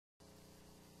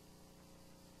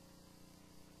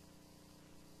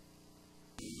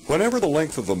Whenever the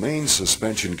length of the main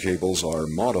suspension cables are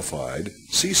modified,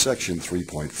 see section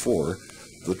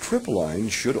 3.4, the trip line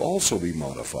should also be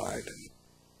modified.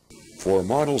 For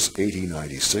models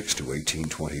 1896 to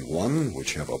 1821,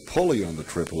 which have a pulley on the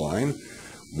trip line,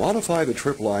 modify the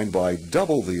trip line by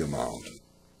double the amount.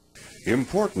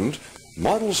 Important,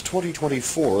 models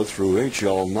 2024 through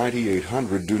HL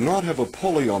 9800 do not have a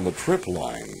pulley on the trip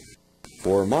line.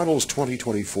 For models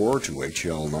 2024 to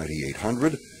HL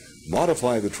 9800,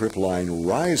 modify the trip line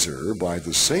riser by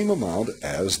the same amount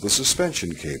as the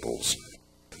suspension cables.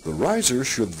 The riser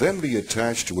should then be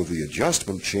attached with the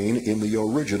adjustment chain in the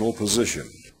original position.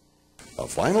 A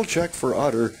final check for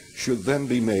udder should then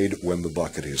be made when the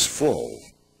bucket is full.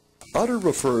 Udder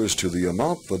refers to the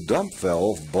amount the dump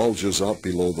valve bulges up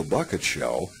below the bucket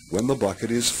shell when the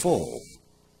bucket is full.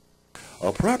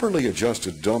 A properly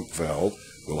adjusted dump valve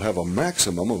will have a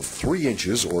maximum of 3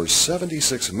 inches or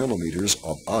 76 millimeters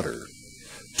of udder.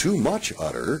 Too much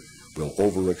udder will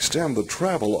overextend the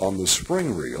travel on the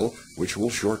spring reel, which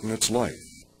will shorten its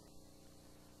life.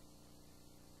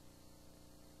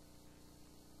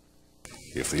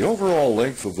 If the overall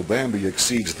length of the Bambi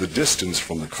exceeds the distance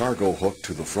from the cargo hook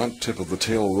to the front tip of the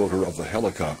tail rotor of the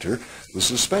helicopter, the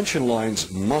suspension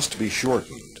lines must be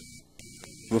shortened.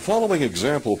 The following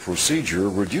example procedure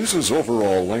reduces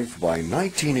overall length by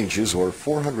 19 inches or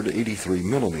 483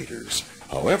 millimeters.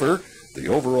 However, the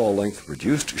overall length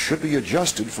reduced should be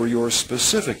adjusted for your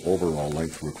specific overall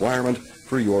length requirement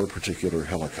for your particular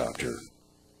helicopter.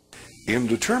 In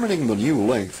determining the new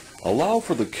length, allow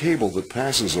for the cable that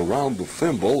passes around the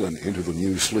thimble and into the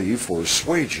new sleeve for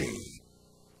swaging.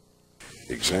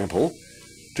 Example,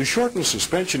 to shorten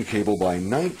suspension cable by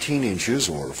 19 inches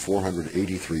or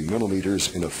 483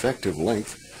 millimeters in effective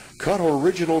length, cut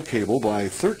original cable by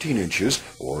 13 inches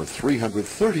or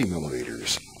 330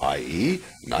 millimeters, i.e.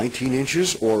 19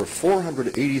 inches or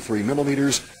 483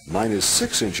 millimeters minus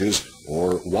 6 inches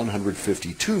or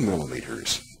 152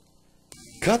 millimeters.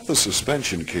 Cut the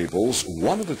suspension cables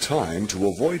one at a time to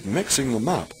avoid mixing them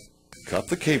up. Cut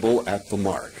the cable at the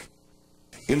mark.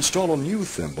 Install a new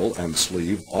thimble and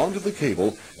sleeve onto the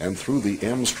cable and through the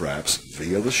end straps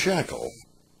via the shackle.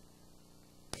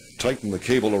 Tighten the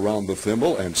cable around the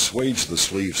thimble and swage the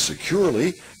sleeve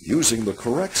securely using the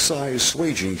correct size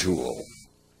swaging tool.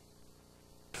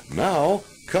 Now,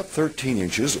 cut 13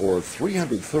 inches or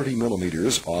 330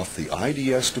 millimeters off the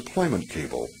IDS deployment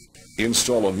cable.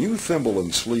 Install a new thimble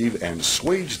and sleeve and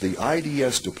swage the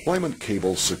IDS deployment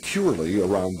cable securely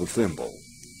around the thimble.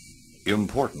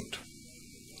 Important.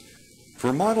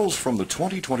 For models from the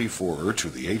 2024 to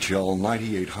the HL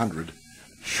 9800,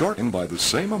 shorten by the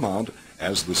same amount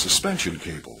as the suspension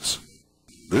cables.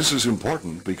 This is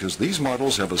important because these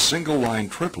models have a single line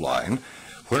trip line,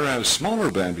 whereas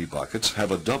smaller Bambi buckets have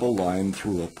a double line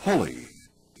through a pulley.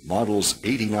 Models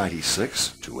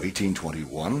 1896 to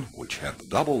 1821, which have the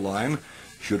double line,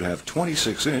 should have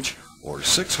 26-inch or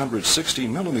 660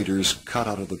 millimeters cut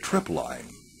out of the trip line.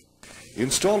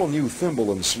 Install a new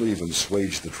thimble and sleeve and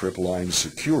swage the trip line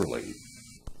securely.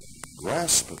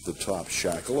 Grasp at the top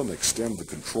shackle and extend the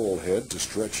control head to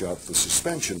stretch out the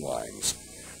suspension lines.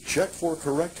 Check for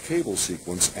correct cable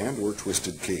sequence and/or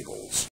twisted cables.